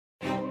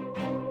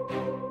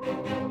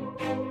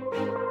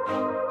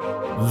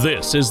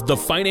This is The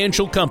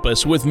Financial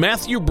Compass with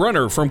Matthew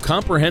Brunner from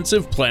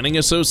Comprehensive Planning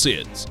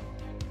Associates.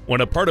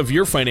 When a part of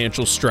your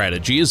financial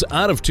strategy is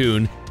out of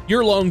tune,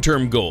 your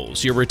long-term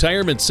goals, your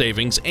retirement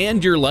savings,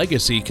 and your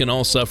legacy can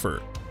all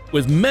suffer.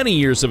 With many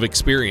years of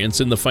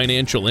experience in the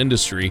financial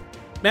industry,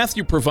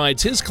 Matthew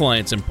provides his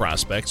clients and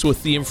prospects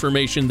with the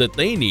information that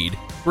they need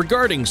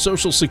regarding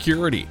Social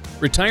Security,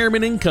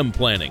 retirement income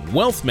planning,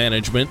 wealth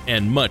management,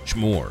 and much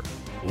more.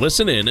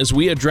 Listen in as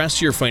we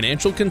address your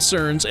financial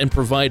concerns and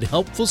provide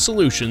helpful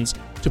solutions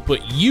to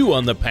put you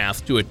on the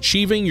path to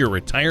achieving your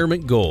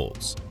retirement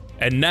goals.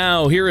 And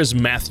now, here is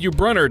Matthew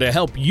Brunner to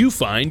help you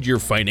find your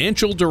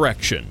financial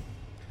direction.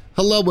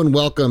 Hello and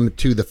welcome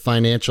to the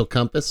Financial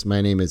Compass.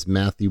 My name is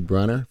Matthew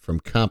Brunner from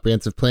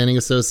Comprehensive Planning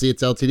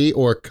Associates Ltd.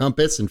 or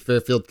Compass in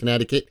Fairfield,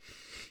 Connecticut.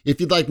 If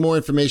you'd like more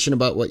information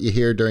about what you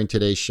hear during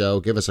today's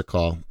show, give us a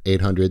call,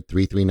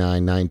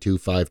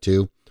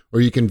 800-339-9252. Or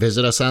you can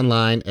visit us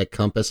online at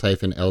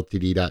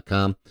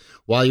compass-ltd.com.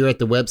 While you're at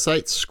the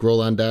website,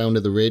 scroll on down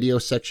to the radio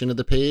section of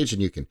the page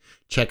and you can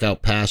check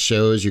out past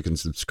shows. You can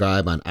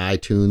subscribe on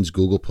iTunes,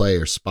 Google Play,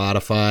 or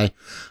Spotify,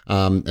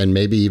 and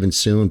maybe even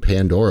soon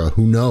Pandora.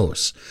 Who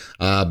knows?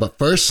 But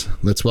first,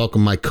 let's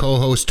welcome my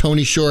co-host,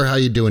 Tony Shore. How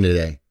you doing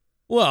today?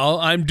 Well,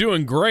 I'm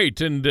doing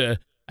great, and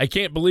I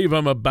can't believe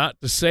I'm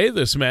about to say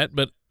this, Matt,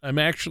 but I'm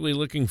actually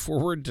looking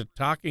forward to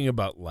talking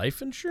about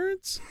life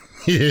insurance.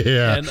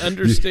 Yeah. And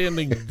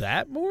understanding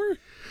that more.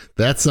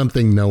 That's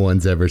something no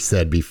one's ever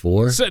said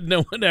before. Said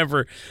no one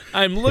ever.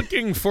 I'm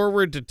looking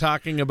forward to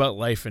talking about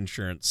life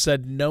insurance.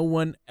 Said no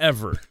one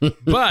ever.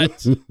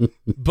 But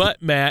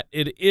Matt,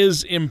 it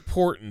is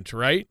important,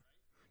 right?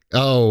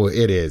 Oh,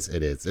 it is.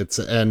 It is. It's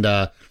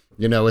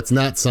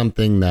not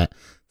something that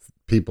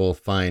people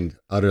find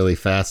utterly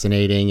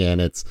fascinating, and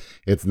it's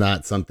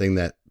not something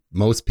that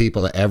most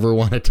people ever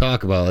want to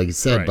talk about, like you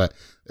said, right. But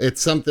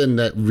it's something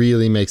that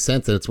really makes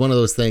sense. And it's one of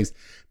those things,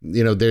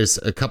 there's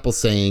a couple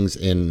sayings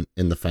in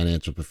the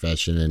financial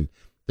profession, and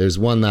there's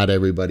one not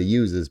everybody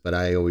uses, but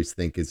I always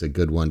think is a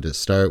good one to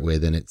start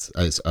with. And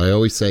I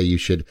always say you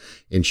should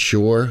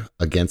insure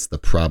against the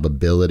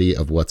probability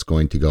of what's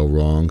going to go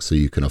wrong so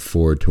you can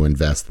afford to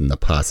invest in the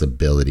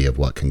possibility of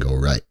what can go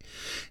right.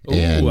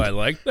 Oh, I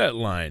like that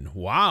line.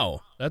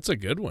 Wow. That's a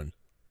good one.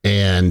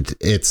 And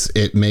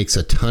it makes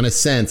a ton of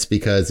sense,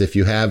 because if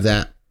you have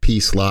that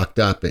piece locked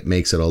up, it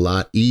makes it a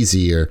lot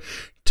easier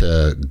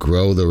to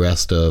grow the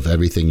rest of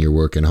everything you're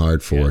working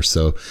hard for. Yeah.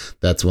 So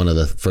that's one of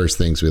the first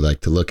things we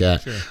like to look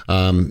at.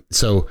 Sure.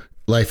 So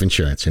life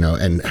insurance,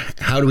 and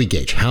how do we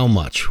gauge how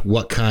much,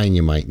 what kind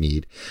you might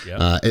need?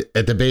 Yeah.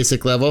 At the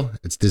basic level,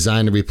 it's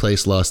designed to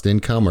replace lost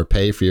income or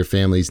pay for your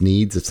family's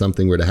needs if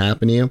something were to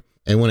happen to you.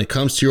 And when it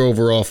comes to your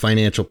overall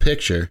financial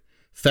picture,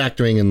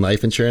 factoring in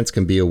life insurance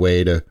can be a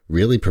way to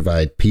really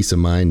provide peace of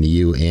mind to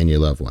you and your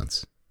loved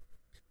ones.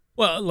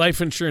 Well,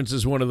 life insurance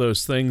is one of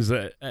those things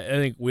that I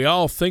think we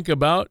all think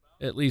about,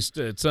 at least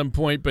at some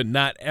point, but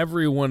not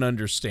everyone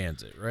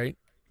understands it, right?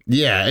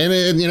 Yeah. And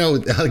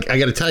I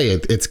got to tell you,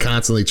 it's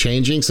constantly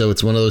changing. So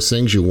it's one of those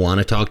things you want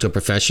to talk to a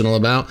professional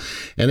about.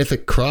 And if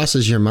it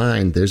crosses your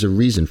mind, there's a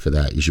reason for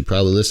that. You should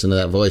probably listen to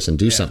that voice and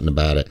do something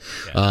about it.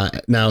 Yeah.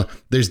 Now,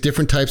 there's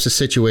different types of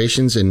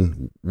situations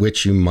in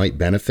which you might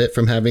benefit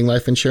from having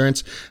life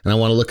insurance. And I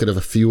want to look at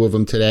a few of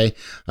them today.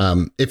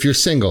 If you're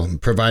single,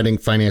 providing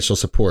financial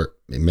support,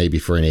 maybe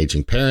for an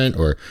aging parent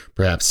or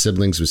perhaps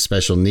siblings with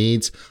special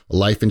needs, a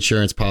life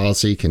insurance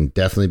policy can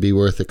definitely be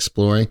worth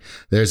exploring.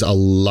 There's a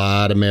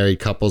lot of married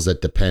couples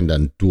that depend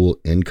on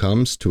dual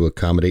incomes to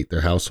accommodate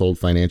their household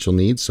financial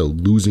needs. So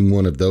losing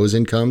one of those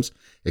incomes,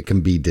 it can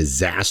be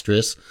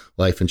disastrous.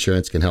 Life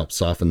insurance can help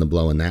soften the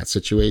blow in that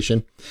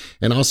situation.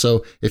 And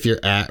also, if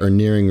you're at or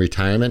nearing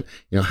retirement,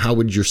 how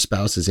would your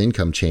spouse's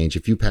income change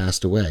if you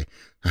passed away?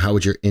 How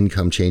would your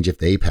income change if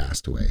they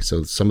passed away?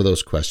 So some of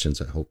those questions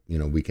I hope,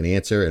 we can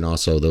answer. And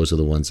also those are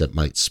the ones that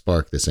might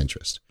spark this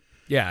interest.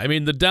 Yeah. I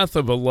mean, the death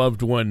of a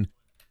loved one,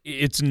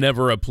 it's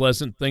never a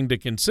pleasant thing to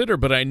consider,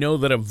 but I know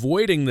that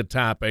avoiding the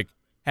topic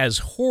has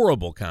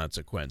horrible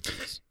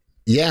consequences.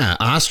 Yeah.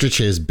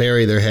 Ostriches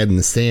bury their head in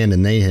the sand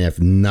and they have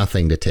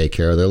nothing to take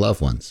care of their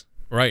loved ones.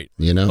 Right.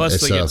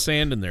 Plus they get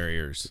sand in their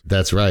ears.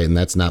 That's right. And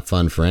that's not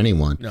fun for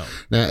anyone. No.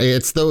 Now,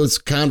 it's those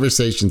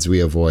conversations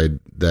we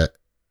avoid that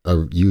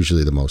are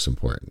usually the most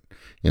important.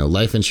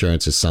 Life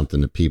insurance is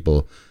something that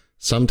people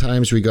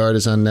sometimes regard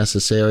as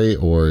unnecessary,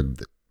 or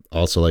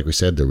also, like we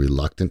said, they're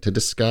reluctant to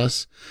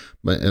discuss.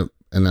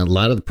 And a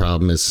lot of the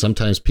problem is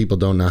sometimes people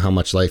don't know how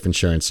much life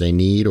insurance they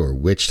need, or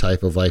which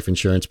type of life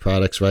insurance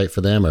product's right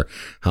for them, or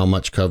how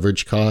much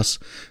coverage costs.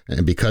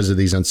 And because of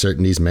these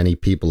uncertainties, many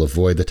people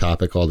avoid the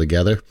topic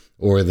altogether,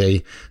 or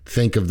they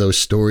think of those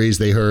stories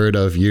they heard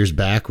of years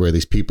back where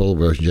these people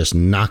were just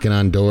knocking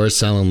on doors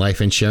selling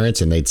life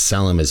insurance, and they'd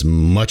sell them as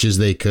much as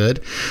they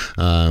could.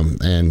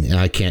 And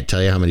I can't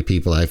tell you how many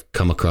people I've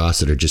come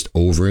across that are just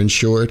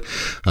overinsured.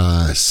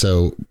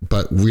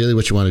 But really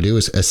what you want to do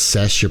is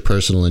assess your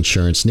personal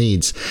insurance needs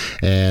needs.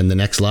 And the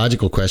next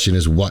logical question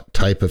is, what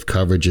type of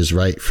coverage is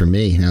right for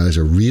me? Now, there's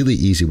a really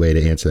easy way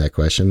to answer that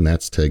question.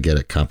 That's to get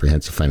a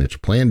comprehensive financial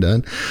plan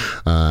done.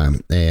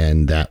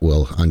 And that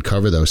will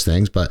uncover those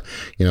things. But,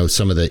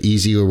 some of the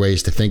easier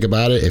ways to think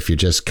about it, if you're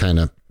just kind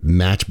of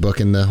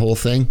matchbooking the whole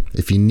thing,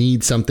 if you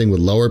need something with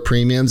lower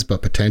premiums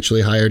but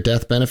potentially higher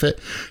death benefit,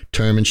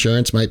 term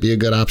insurance might be a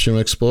good option to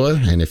explore.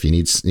 And if you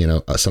need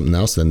something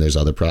else, then there's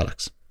other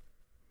products.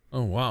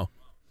 Oh, wow.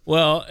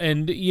 Well,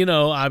 and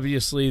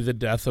obviously the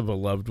death of a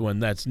loved one,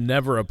 that's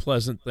never a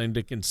pleasant thing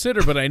to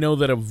consider, but I know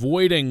that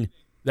avoiding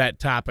that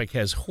topic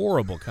has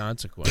horrible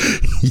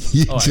consequences.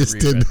 You just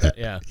did that.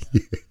 Yeah.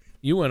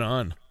 You went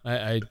on.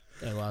 I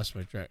lost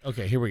my track.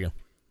 Okay, here we go.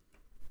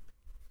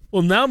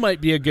 Well, now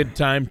might be a good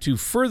time to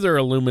further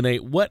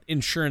illuminate what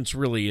insurance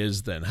really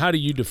is then. How do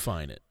you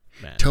define it,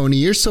 Matt? Tony,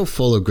 you're so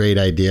full of great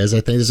ideas.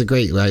 I think this is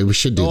great. Right? We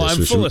should do this.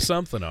 I'm full of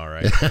something, all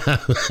right.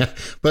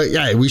 But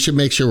yeah, we should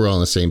make sure we're all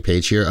on the same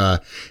page here.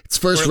 It's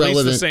first or at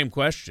relevant. Least the same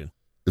question.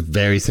 The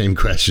very same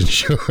question,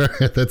 sure.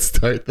 Let's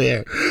start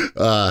there.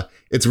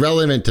 It's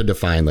relevant to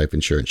define life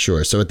insurance,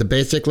 sure. So at the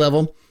basic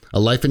level,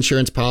 a life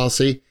insurance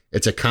policy,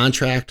 it's a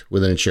contract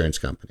with an insurance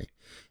company.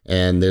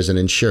 And there's an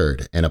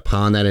insured. And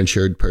upon that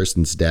insured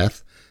person's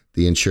death,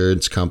 the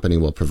insurance company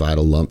will provide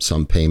a lump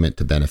sum payment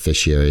to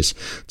beneficiaries.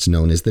 It's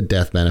known as the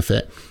death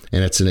benefit,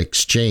 and it's an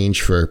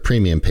exchange for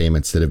premium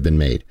payments that have been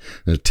made.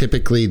 Now,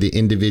 typically, the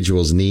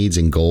individual's needs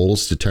and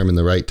goals determine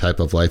the right type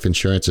of life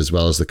insurance as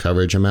well as the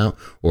coverage amount,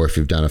 or if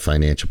you've done a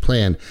financial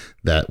plan,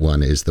 that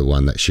one is the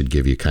one that should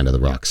give you kind of the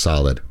rock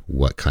solid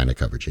what kind of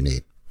coverage you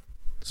need.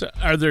 So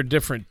are there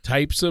different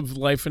types of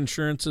life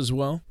insurance as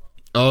well?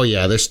 Oh,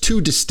 yeah. There's two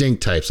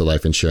distinct types of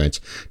life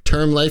insurance,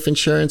 term life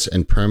insurance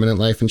and permanent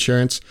life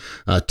insurance.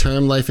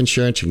 Term life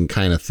insurance, you can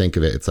kind of think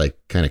of it, it's like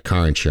kind of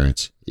car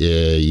insurance.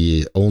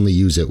 You only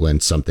use it when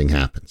something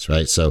happens,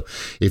 right? So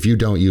if you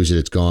don't use it,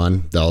 it's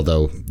gone,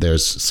 although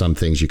there's some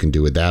things you can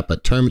do with that.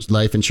 But term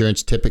life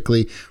insurance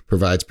typically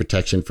provides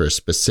protection for a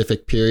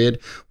specific period,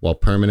 while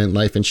permanent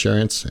life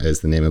insurance, as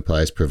the name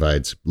implies,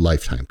 provides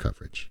lifetime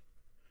coverage.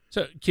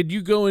 So could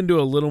you go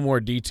into a little more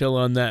detail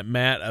on that,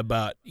 Matt,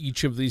 about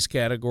each of these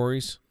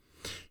categories?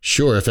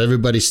 Sure. If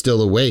everybody's still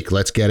awake,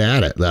 let's get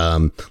at it.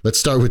 Let's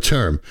start with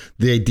term.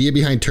 The idea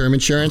behind term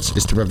insurance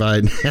is to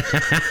provide...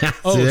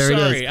 Oh,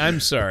 sorry. I'm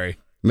sorry.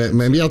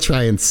 Maybe I'll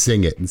try and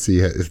sing it and see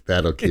if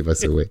that'll keep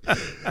us awake.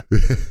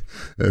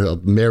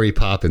 Mary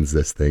Poppins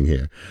this thing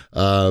here.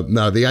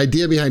 No, the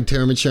idea behind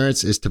term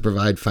insurance is to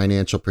provide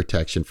financial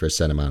protection for a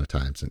set amount of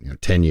times.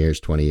 10 years,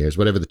 20 years,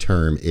 whatever the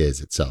term is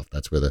itself.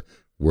 That's where the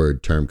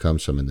word term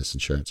comes from in this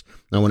insurance.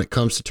 Now, when it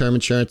comes to term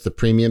insurance, the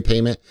premium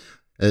payment,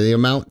 the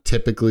amount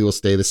typically will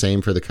stay the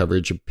same for the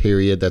coverage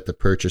period that the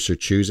purchaser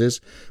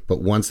chooses.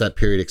 But once that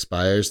period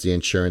expires, the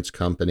insurance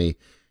company,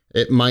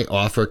 it might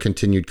offer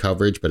continued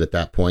coverage, but at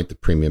that point, the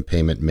premium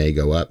payment may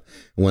go up.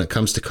 And when it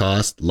comes to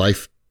cost,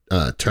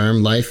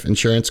 term life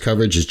insurance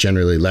coverage is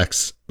generally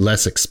less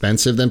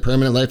expensive than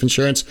permanent life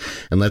insurance.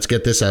 And let's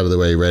get this out of the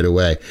way right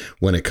away.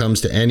 When it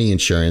comes to any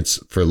insurance,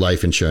 for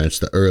life insurance,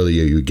 the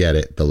earlier you get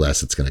it, the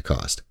less it's going to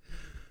cost.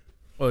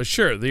 Well,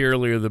 sure, the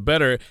earlier the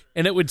better.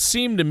 And it would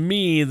seem to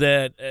me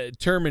that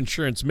term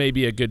insurance may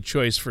be a good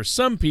choice for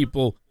some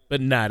people,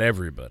 but not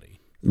everybody.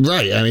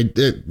 Right. I mean,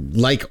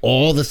 like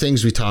all the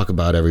things we talk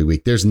about every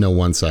week, there's no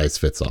one size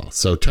fits all.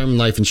 So term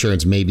life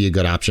insurance may be a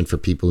good option for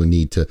people who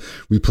need to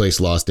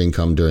replace lost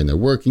income during their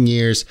working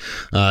years.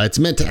 It's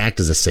meant to act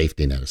as a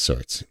safety net of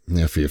sorts,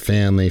 for your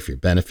family, for your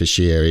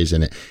beneficiaries,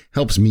 and it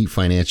helps meet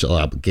financial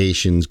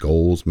obligations,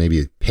 goals,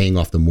 maybe paying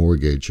off the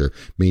mortgage or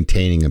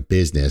maintaining a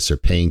business or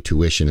paying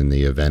tuition in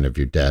the event of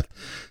your death.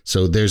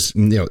 So there's,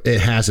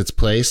 it has its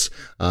place,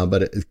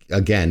 but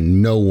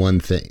again, no one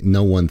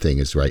thing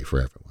is right for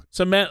everyone.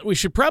 So, Matt, we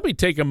should probably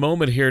take a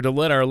moment here to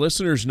let our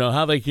listeners know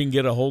how they can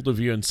get a hold of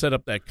you and set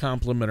up that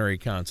complimentary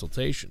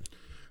consultation.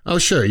 Oh,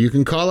 sure. You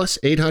can call us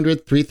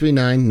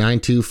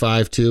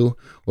 800-339-9252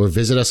 or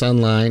visit us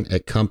online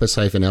at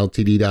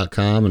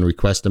compass-ltd.com and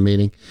request a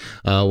meeting.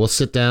 We'll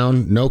sit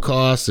down, no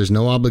cost, there's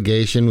no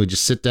obligation. We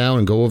just sit down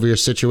and go over your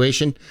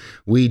situation.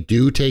 We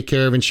do take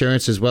care of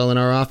insurance as well in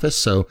our office,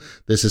 so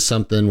this is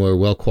something we're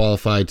well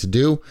qualified to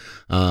do.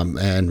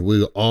 And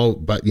we're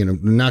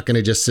not going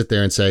to just sit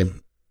there and say,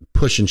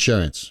 push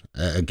insurance.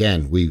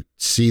 Again, we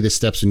see the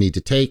steps we need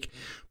to take,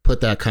 put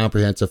that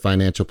comprehensive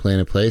financial plan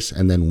in place,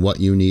 and then what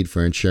you need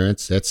for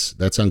insurance,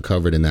 that's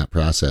uncovered in that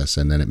process.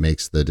 And then it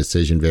makes the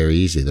decision very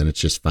easy. Then it's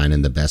just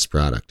finding the best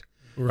product.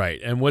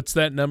 Right. And what's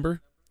that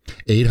number?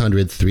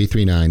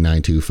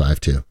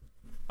 800-339-9252.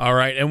 All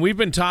right. And we've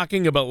been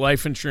talking about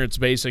life insurance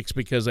basics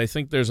because I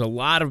think there's a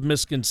lot of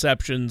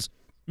misconceptions,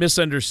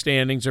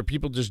 misunderstandings, or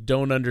people just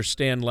don't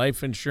understand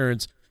life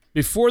insurance.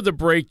 Before the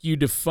break, you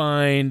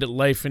defined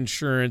life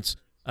insurance.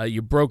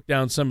 You broke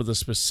down some of the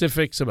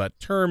specifics about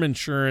term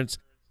insurance,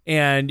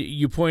 and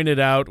you pointed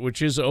out,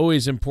 which is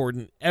always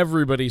important,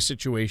 everybody's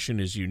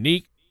situation is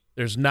unique.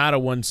 There's not a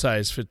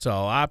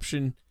one-size-fits-all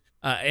option,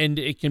 and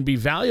it can be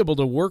valuable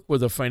to work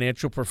with a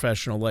financial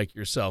professional like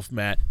yourself,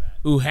 Matt,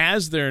 who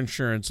has their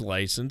insurance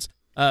license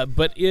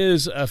but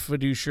is a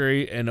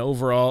fiduciary and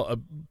overall a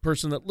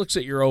person that looks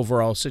at your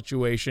overall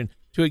situation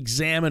to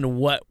examine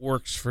what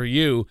works for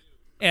you.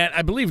 And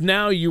I believe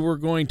now you were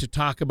going to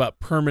talk about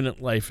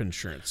permanent life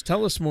insurance.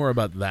 Tell us more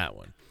about that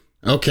one.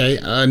 Okay,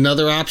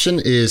 another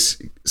option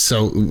is,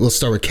 so we'll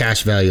start with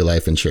cash value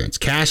life insurance.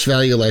 Cash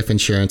value life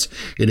insurance,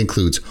 it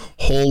includes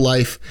whole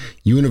life,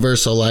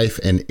 universal life,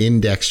 and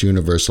indexed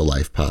universal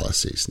life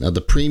policies. Now,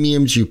 the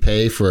premiums you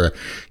pay for a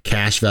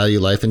cash value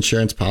life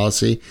insurance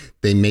policy,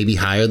 they may be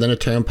higher than a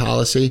term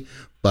policy,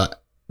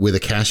 but with a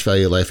cash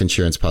value life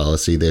insurance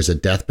policy, there's a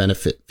death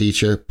benefit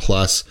feature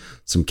plus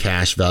some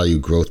cash value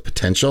growth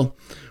potential.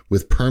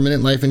 With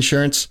permanent life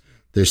insurance,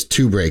 there's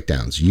two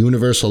breakdowns,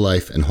 universal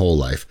life and whole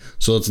life.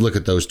 So let's look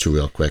at those two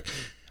real quick.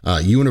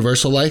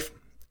 Universal life,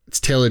 it's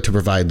tailored to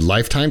provide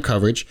lifetime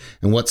coverage.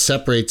 And what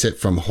separates it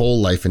from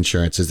whole life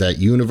insurance is that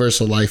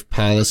universal life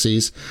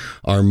policies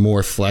are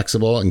more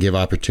flexible and give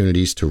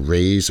opportunities to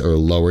raise or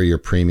lower your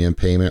premium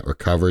payment or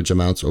coverage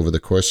amounts over the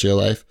course of your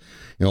life.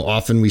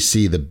 Often we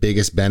see the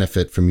biggest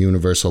benefit from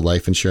universal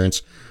life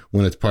insurance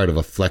when it's part of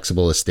a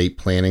flexible estate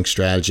planning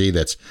strategy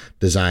that's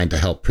designed to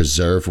help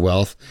preserve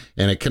wealth.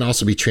 And it can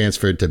also be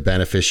transferred to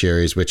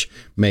beneficiaries, which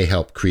may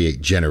help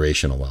create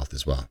generational wealth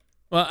as well.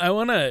 Well, I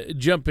want to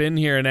jump in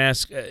here and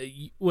ask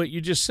what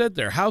you just said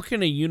there. How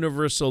can a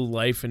universal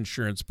life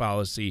insurance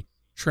policy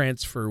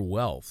transfer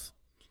wealth?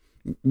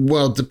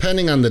 Well,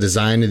 depending on the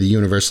design of the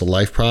universal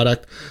life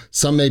product,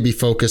 some may be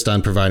focused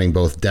on providing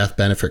both death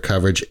benefit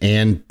coverage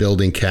and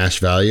building cash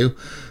value,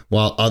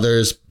 while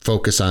others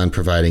focus on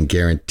providing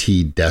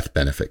guaranteed death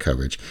benefit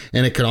coverage.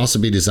 And it can also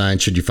be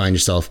designed should you find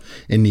yourself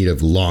in need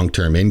of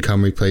long-term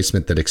income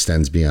replacement that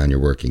extends beyond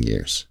your working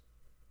years.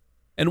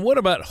 And what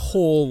about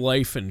whole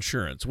life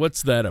insurance?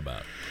 What's that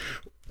about?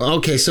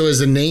 Okay, so as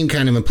the name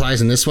kind of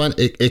implies in this one,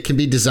 it can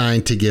be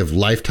designed to give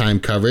lifetime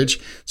coverage.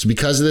 So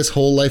because of this,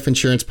 whole life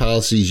insurance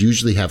policies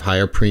usually have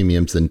higher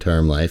premiums than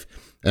term life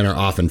and are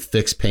often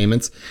fixed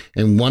payments.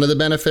 And one of the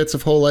benefits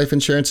of whole life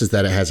insurance is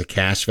that it has a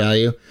cash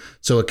value.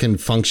 So it can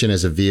function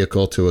as a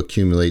vehicle to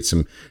accumulate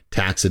some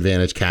tax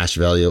advantage cash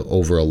value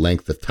over a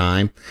length of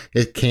time.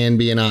 It can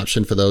be an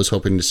option for those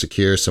hoping to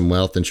secure some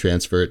wealth and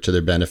transfer it to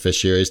their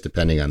beneficiaries,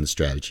 depending on the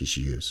strategies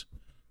you use.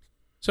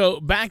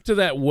 So back to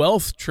that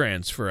wealth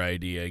transfer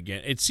idea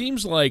again. It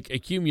seems like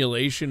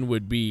accumulation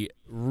would be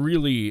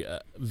really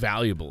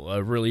valuable,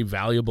 a really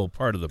valuable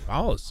part of the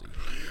policy.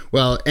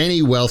 Well,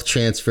 any wealth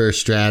transfer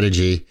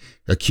strategy,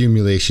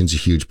 accumulation is a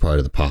huge part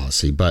of the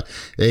policy, but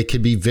it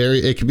could be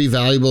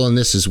valuable in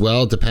this as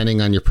well, depending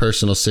on your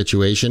personal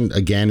situation,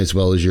 again, as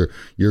well as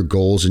your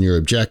goals and your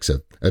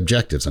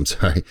objectives. I'm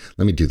sorry.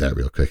 Let me do that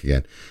real quick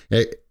again.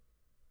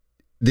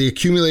 The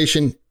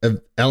accumulation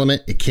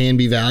element, it can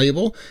be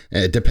valuable,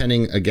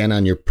 depending, again,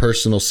 on your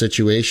personal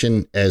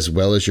situation as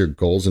well as your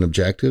goals and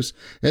objectives.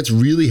 And it's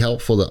really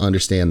helpful to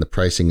understand the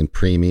pricing and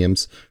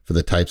premiums for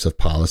the types of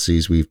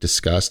policies we've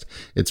discussed.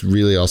 It's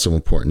really also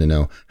important to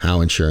know how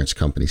insurance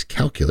companies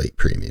calculate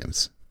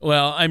premiums.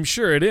 Well, I'm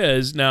sure it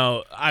is.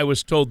 Now, I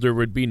was told there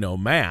would be no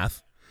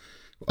math.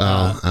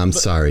 I'm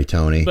sorry,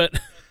 Tony. But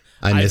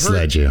I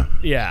misled you.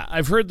 Yeah,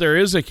 I've heard there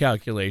is a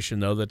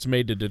calculation, though, that's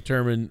made to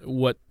determine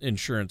what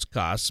insurance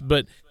costs,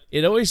 but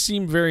it always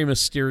seemed very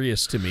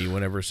mysterious to me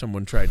whenever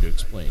someone tried to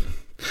explain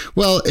it.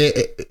 Well,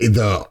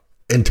 the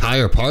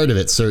entire part of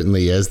it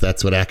certainly is.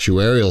 That's what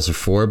actuarials are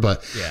for,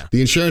 but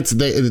the insurance,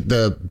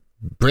 the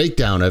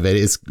breakdown of it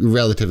is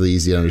relatively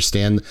easy to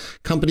understand.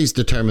 Companies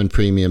determine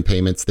premium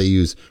payments. They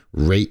use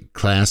rate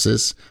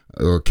classes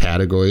or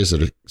categories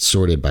that are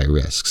sorted by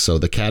risk. So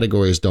the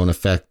categories don't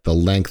affect the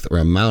length or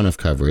amount of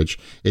coverage.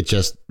 It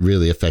just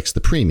really affects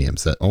the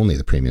premiums, only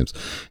the premiums.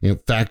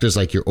 Factors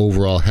like your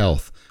overall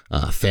health,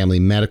 family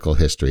medical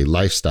history,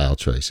 lifestyle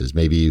choices.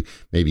 Maybe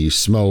you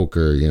smoke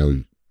or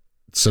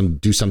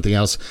do something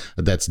else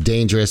that's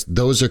dangerous.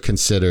 Those are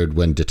considered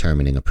when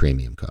determining a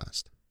premium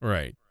cost.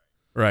 Right.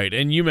 Right.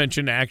 And you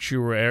mentioned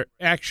actuarials.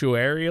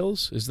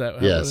 Is that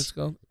what it's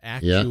called?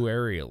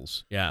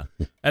 Actuarials. Yeah.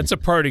 That's a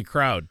party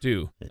crowd,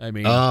 too. I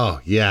mean, oh,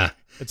 yeah.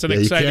 It's an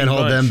exciting You can't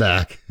hold bunch. them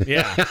back.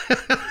 Yeah.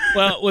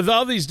 Well, with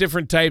all these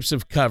different types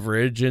of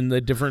coverage and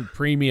the different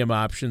premium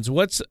options,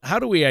 how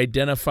do we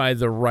identify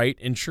the right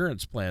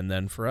insurance plan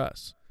then for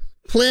us?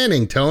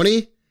 Planning,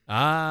 Tony.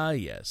 Ah,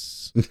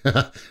 yes.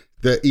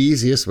 The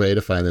easiest way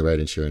to find the right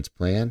insurance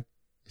plan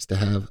is to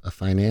have a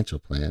financial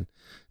plan.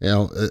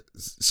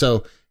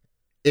 So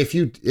if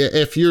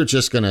you're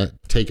just going to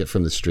take it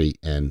from the street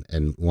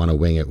and want to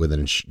wing it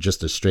with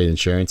just a straight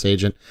insurance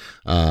agent,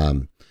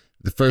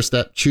 the first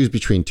step, choose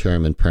between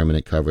term and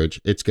permanent coverage.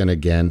 It's going to,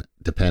 again,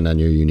 depend on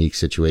your unique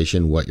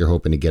situation, what you're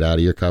hoping to get out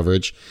of your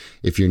coverage.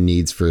 If your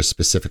needs for a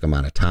specific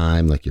amount of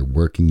time, like your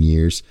working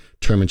years,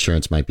 term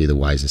insurance might be the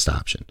wisest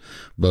option.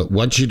 But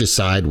once you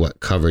decide what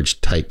coverage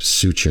type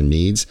suits your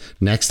needs,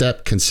 next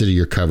step, consider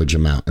your coverage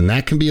amount. And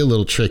that can be a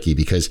little tricky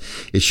because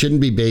it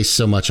shouldn't be based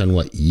so much on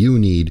what you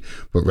need,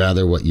 but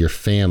rather what your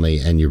family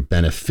and your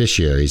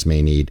beneficiaries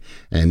may need.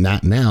 And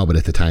not now, but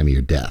at the time of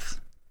your death.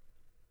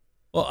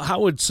 Well, how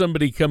would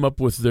somebody come up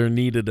with their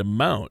needed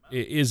amount?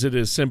 Is it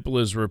as simple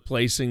as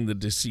replacing the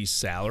deceased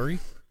salary?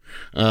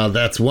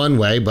 That's one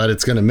way, but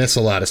it's going to miss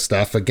a lot of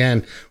stuff.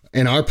 Again,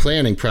 in our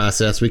planning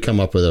process, we come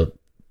up with a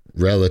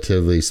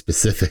relatively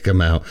specific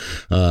amount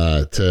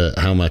to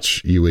how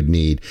much you would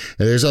need.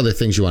 And there's other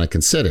things you want to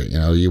consider.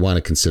 You want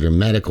to consider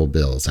medical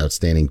bills,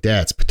 outstanding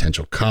debts,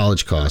 potential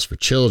college costs for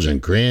children,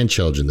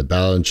 grandchildren, the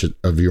balance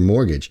of your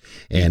mortgage,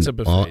 and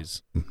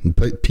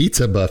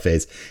pizza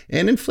buffets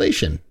and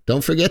inflation.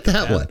 Don't forget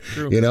that one.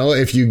 True.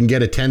 If you can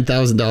get a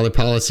 $10,000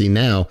 policy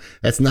now,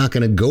 that's not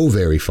going to go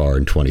very far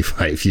in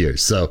 25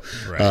 years. So,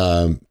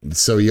 right.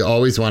 So you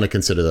always want to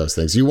consider those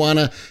things. You want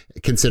to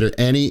consider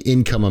any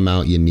income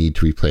amount you need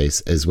to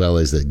replace, as well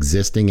as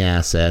existing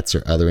assets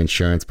or other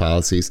insurance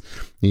policies.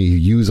 You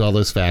use all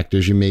those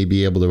factors, you may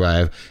be able to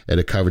arrive at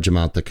a coverage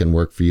amount that can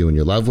work for you and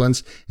your loved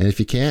ones. And if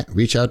you can't,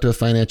 reach out to a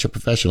financial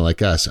professional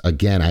like us.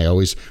 Again, I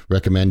always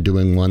recommend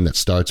doing one that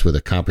starts with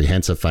a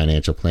comprehensive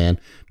financial plan.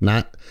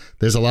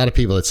 There's a lot of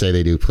people that say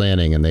they do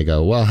planning and they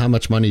go, well, how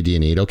much money do you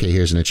need? Okay,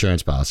 here's an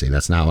insurance policy.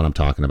 That's not what I'm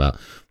talking about.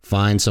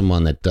 Find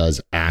someone that does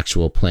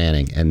actual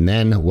planning, and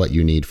then what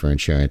you need for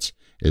insurance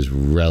is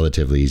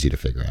relatively easy to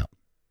figure out.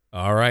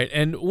 All right.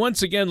 And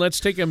once again, let's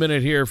take a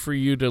minute here for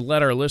you to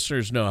let our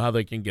listeners know how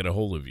they can get a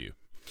hold of you.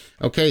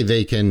 Okay,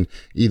 they can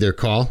either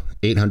call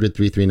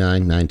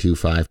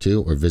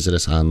 800-339-9252 or visit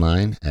us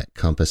online at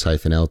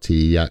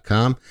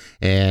compass-ltd.com.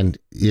 And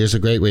here's a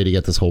great way to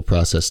get this whole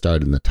process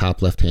started. In the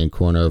top left-hand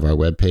corner of our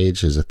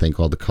webpage is a thing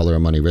called the Color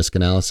of Money Risk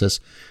Analysis.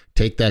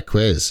 Take that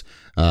quiz.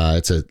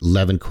 It's an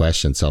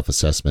 11-question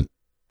self-assessment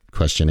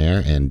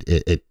questionnaire, and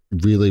it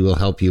really will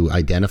help you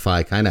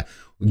identify kind of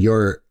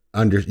your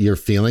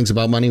feelings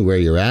about money, where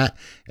you're at,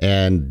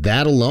 and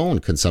that alone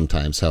can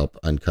sometimes help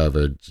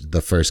uncover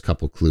the first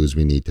couple clues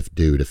we need to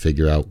do to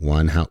figure out,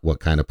 one, what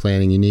kind of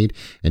planning you need,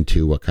 and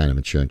two, what kind of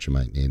insurance you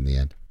might need in the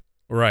end.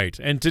 Right.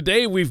 And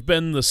today we've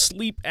been the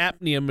sleep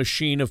apnea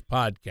machine of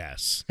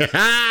podcasts.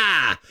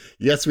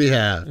 Yes, we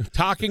have.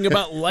 Talking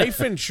about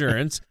life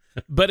insurance,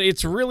 but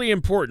it's really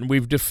important.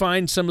 We've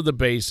defined some of the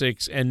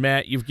basics, and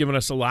Matt, you've given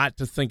us a lot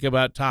to think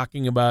about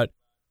talking about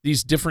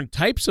these different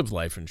types of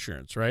life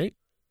insurance, right?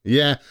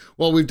 Yeah,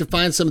 well, we've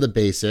defined some of the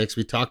basics.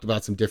 We talked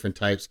about some different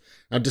types.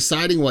 Now,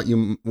 deciding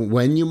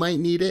when you might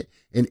need it,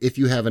 and if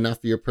you have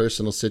enough for your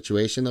personal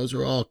situation, those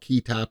are all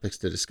key topics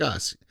to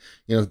discuss.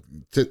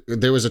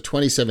 There was a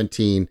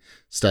 2017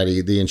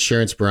 study, the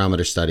Insurance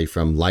Barometer study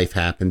from Life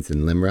Happens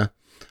in LIMRA.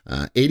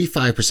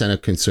 85%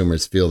 of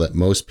consumers feel that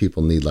most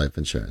people need life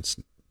insurance,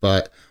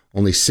 but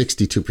only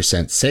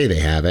 62% say they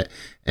have it.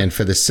 And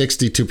for the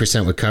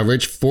 62% with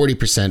coverage,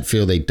 40%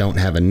 feel they don't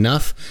have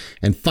enough.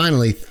 And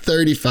finally,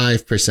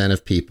 35%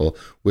 of people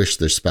wish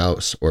their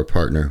spouse or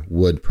partner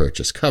would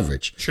purchase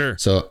coverage. Sure.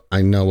 So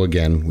I know,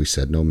 again, we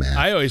said no math.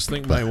 I always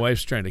think my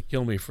wife's trying to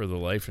kill me for the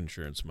life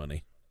insurance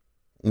money.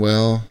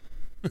 Well,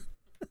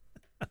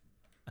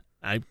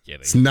 I'm kidding.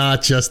 It's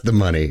not just the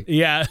money.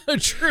 Yeah,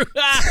 true.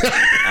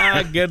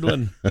 Good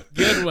one.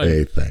 Good one.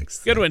 Hey,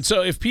 thanks. Good one.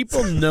 So if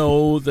people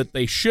know that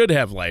they should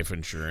have life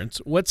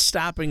insurance, what's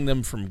stopping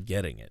them from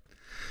getting it?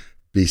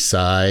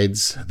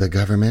 Besides the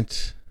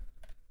government?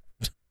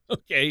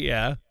 Okay,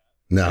 yeah.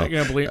 No.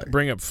 You're going to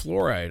bring up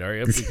fluoride, are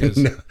you? Because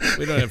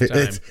we don't have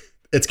time.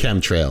 It's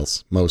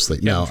chemtrails, mostly.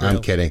 No,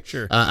 I'm kidding.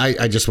 Sure.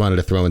 I just wanted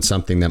to throw in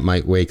something that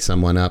might wake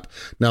someone up.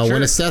 Now,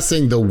 when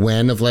assessing the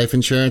when of life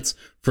insurance,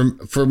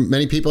 for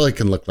many people, it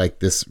can look like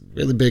this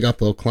really big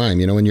uphill climb.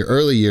 In your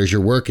early years,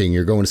 you're working,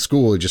 you're going to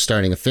school, you're just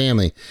starting a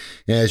family.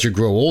 And as you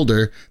grow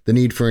older, the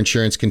need for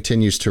insurance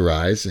continues to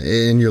rise.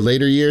 In your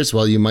later years,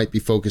 while you might be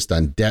focused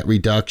on debt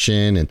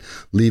reduction and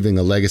leaving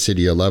a legacy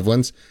to your loved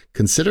ones,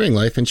 considering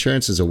life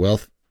insurance as a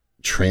wealth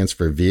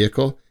transfer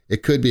vehicle,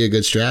 it could be a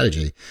good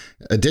strategy.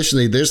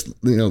 Additionally,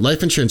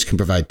 life insurance can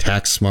provide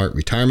tax-smart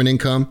retirement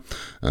income.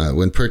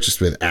 When purchased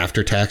with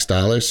after-tax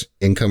dollars,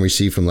 income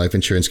received from life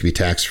insurance can be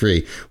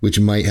tax-free, which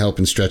might help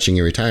in stretching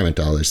your retirement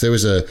dollars. There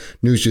was a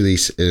news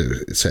release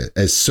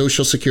as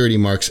Social Security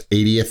marks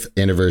 80th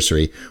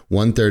anniversary,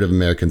 1/3 of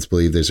Americans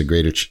believe there's a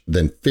greater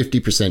than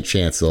 50%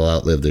 chance they'll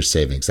outlive their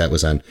savings. That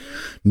was on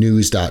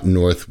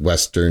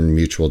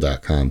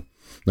news.northwesternmutual.com.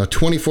 Now,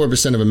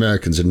 24% of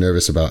Americans are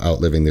nervous about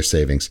outliving their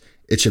savings.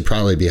 It should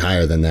probably be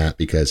higher than that,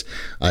 because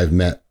I've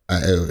met,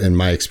 in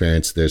my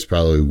experience, there's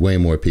probably way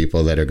more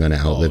people that are going to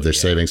outlive their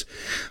savings.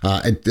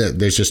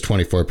 There's just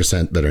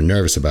 24% that are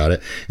nervous about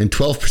it. And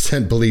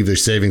 12% believe their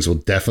savings will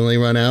definitely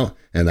run out.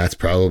 And that's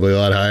probably a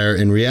lot higher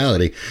in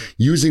reality.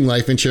 Using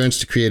life insurance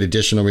to create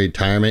additional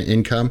retirement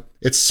income,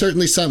 it's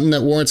certainly something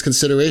that warrants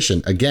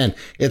consideration. Again,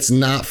 it's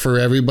not for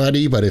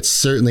everybody, but it's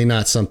certainly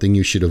not something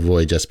you should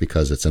avoid just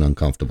because it's an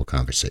uncomfortable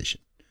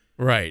conversation.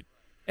 Right.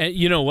 And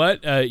you know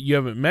what? You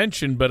haven't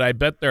mentioned, but I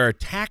bet there are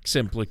tax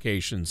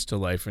implications to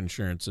life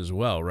insurance as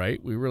well,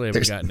 right? We really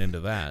haven't gotten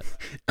into that.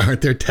 Aren't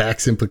there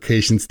tax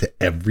implications to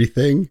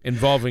everything?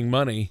 Involving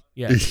money,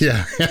 yes.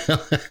 Yeah.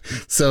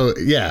 So,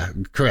 yeah,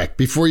 correct.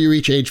 Before you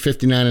reach age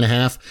 59 and a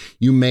half,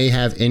 you may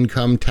have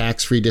income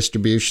tax-free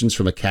distributions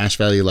from a cash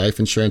value life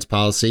insurance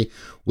policy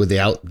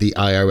without the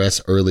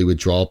IRS early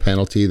withdrawal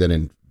penalty that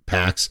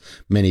impacts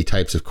many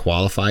types of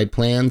qualified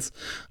plans.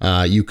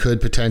 You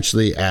could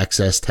potentially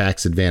access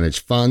tax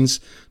advantage funds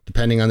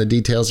depending on the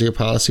details of your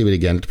policy, but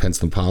again, it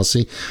depends on the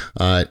policy.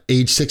 At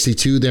age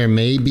 62, there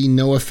may be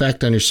no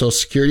effect on your Social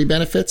Security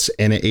benefits,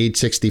 and at age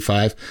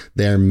 65,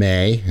 there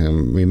may,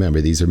 remember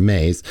these are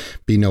mays,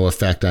 be no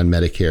effect on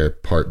Medicare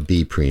Part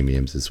B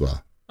premiums as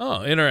well.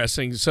 Oh,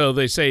 interesting. So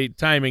they say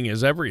timing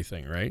is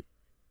everything, right?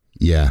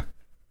 Yeah.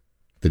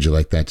 Did you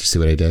like that? Did you see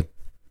what I did?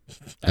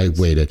 I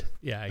waited.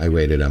 Yeah, I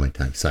waited on my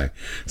time. Sorry.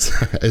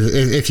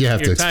 If you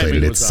have to explain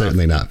it, it's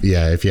certainly not.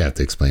 Yeah, if you have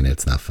to explain it,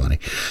 it's not funny.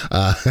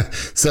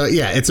 So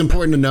yeah, it's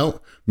important to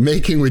note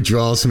making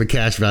withdrawals from a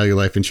cash value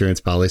life insurance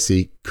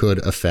policy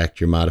could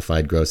affect your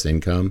modified gross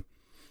income.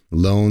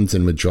 Loans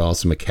and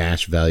withdrawals from a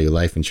cash value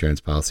life insurance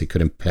policy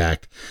could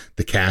impact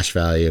the cash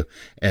value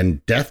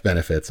and death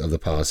benefits of the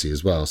policy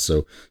as well.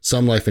 So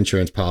some life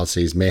insurance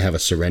policies may have a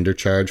surrender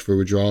charge for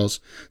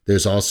withdrawals.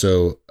 There's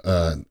also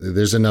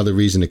there's another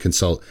reason to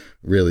consult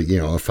really,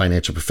 a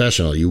financial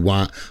professional. You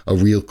want a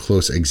real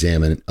close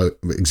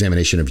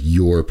examination of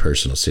your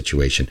personal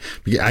situation.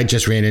 I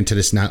just ran into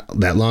this not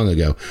that long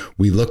ago.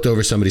 We looked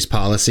over somebody's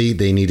policy.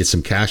 They needed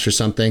some cash or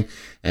something,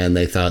 and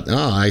they thought,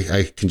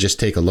 I can just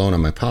take a loan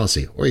on my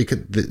policy. Or you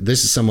could.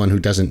 This is someone who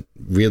doesn't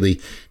really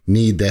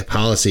need that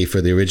policy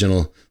for the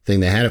original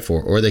thing they had it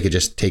for, or they could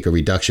just take a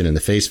reduction in the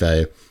face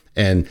value.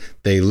 And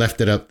they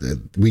left it up.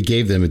 We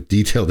gave them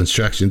detailed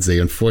instructions. They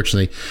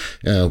unfortunately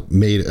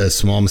made a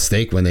small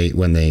mistake when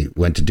they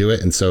went to do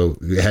it, and so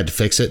we had to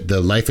fix it.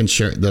 The life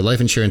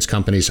insurance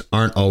companies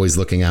aren't always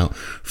looking out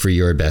for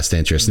your best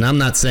interest. And I'm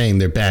not saying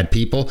they're bad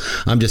people.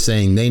 I'm just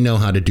saying they know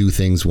how to do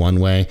things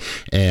one way,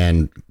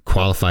 and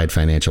qualified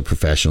financial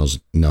professionals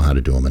know how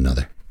to do them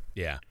another.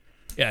 Yeah.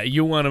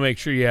 You want to make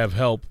sure you have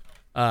help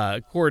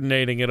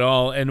coordinating it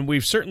all, and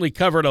we've certainly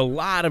covered a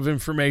lot of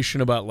information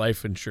about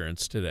life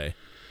insurance today.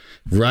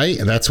 Right?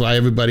 And that's why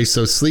everybody's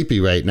so sleepy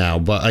right now.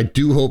 But I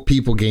do hope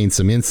people gain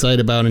some insight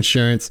about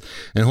insurance,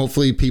 and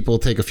hopefully people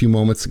take a few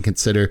moments and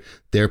consider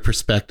their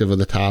perspective of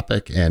the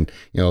topic. And,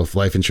 if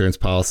life insurance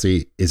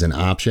policy is an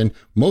option,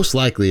 most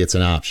likely it's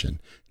an option.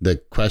 The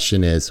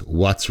question is,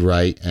 what's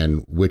right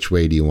and which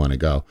way do you want to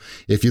go?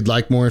 If you'd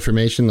like more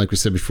information, like we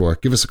said before,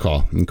 give us a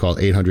call. You can call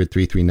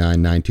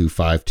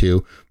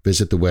 800-339-9252.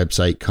 Visit the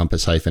website,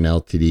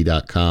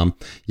 compass-ltd.com.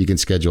 You can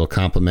schedule a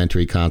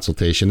complimentary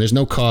consultation. There's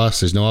no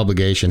cost. There's no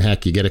obligation.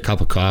 Heck, you get a cup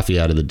of coffee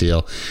out of the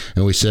deal.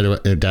 And we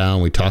sit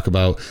down. We talk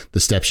about the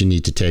steps you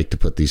need to take to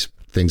put these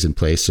things in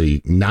place so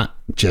you not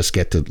just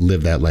get to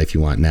live that life you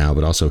want now,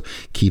 but also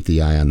keep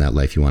the eye on that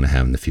life you want to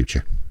have in the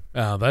future.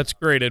 Oh, that's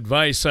great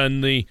advice.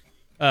 On this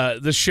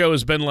show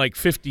has been like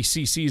 50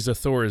 cc's of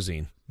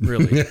Thorazine,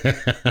 really.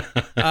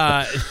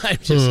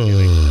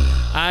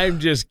 I'm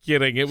just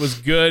kidding. It was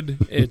good.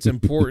 It's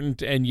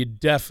important, and you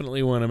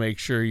definitely want to make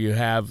sure you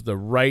have the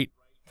right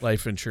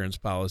life insurance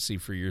policy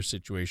for your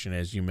situation,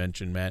 as you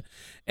mentioned, Matt.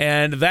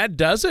 And that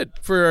does it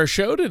for our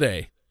show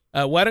today.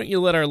 Why don't you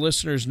let our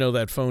listeners know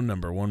that phone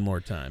number one more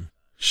time?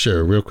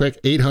 Sure, real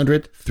quick,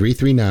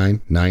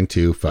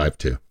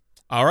 800-339-9252.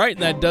 All right,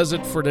 that does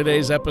it for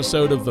today's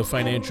episode of The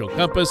Financial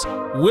Compass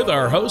with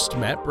our host,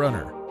 Matt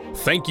Brunner.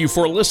 Thank you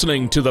for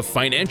listening to The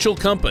Financial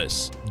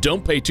Compass.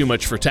 Don't pay too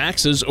much for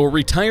taxes or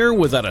retire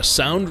without a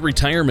sound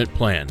retirement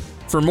plan.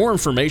 For more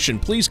information,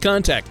 please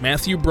contact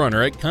Matthew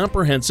Brunner at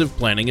Comprehensive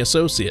Planning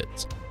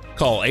Associates.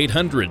 Call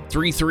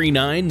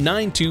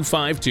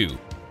 800-339-9252.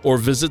 or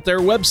visit their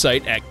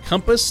website at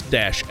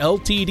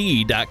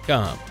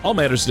compass-ltd.com. All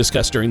matters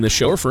discussed during this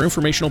show are for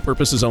informational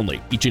purposes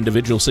only. Each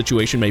individual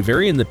situation may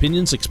vary, and the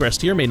opinions expressed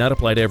here may not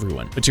apply to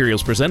everyone.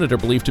 Materials presented are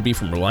believed to be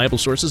from reliable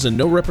sources, and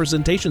no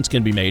representations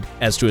can be made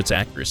as to its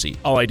accuracy.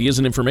 All ideas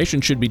and information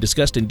should be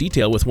discussed in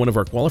detail with one of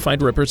our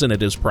qualified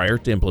representatives prior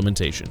to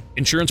implementation.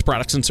 Insurance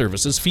products and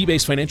services,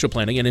 fee-based financial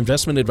planning, and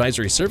investment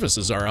advisory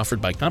services are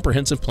offered by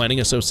Comprehensive Planning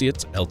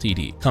Associates,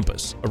 Ltd.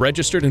 Compass, a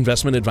registered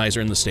investment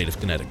advisor in the state of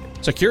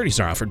Connecticut. Securities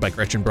are offered by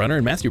Gretchen Brunner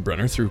and Matthew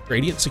Brunner through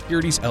Gradient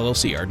Securities,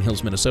 LLC, Arden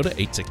Hills, Minnesota,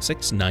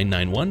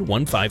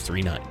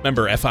 866-991-1539.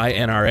 Member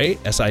FINRA,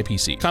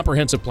 SIPC.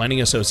 Comprehensive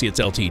Planning Associates,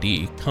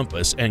 Ltd.,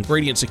 Compass, and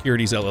Gradient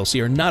Securities,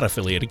 LLC are not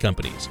affiliated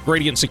companies.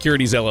 Gradient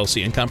Securities,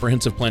 LLC, and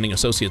Comprehensive Planning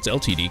Associates,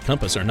 Ltd.,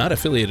 Compass, are not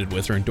affiliated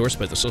with or endorsed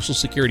by the Social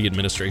Security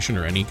Administration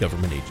or any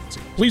government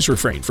agency. Please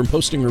refrain from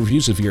posting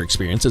reviews of your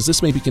experience, as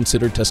this may be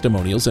considered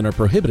testimonials and are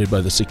prohibited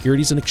by the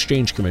Securities and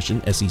Exchange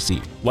Commission, SEC.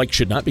 Like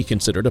should not be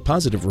considered a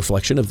positive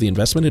reflection of the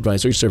investment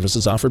advisory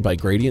services offered by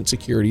Gradient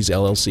Securities,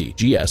 LLC,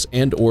 GS,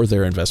 and or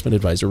their investment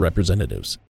advisor representatives.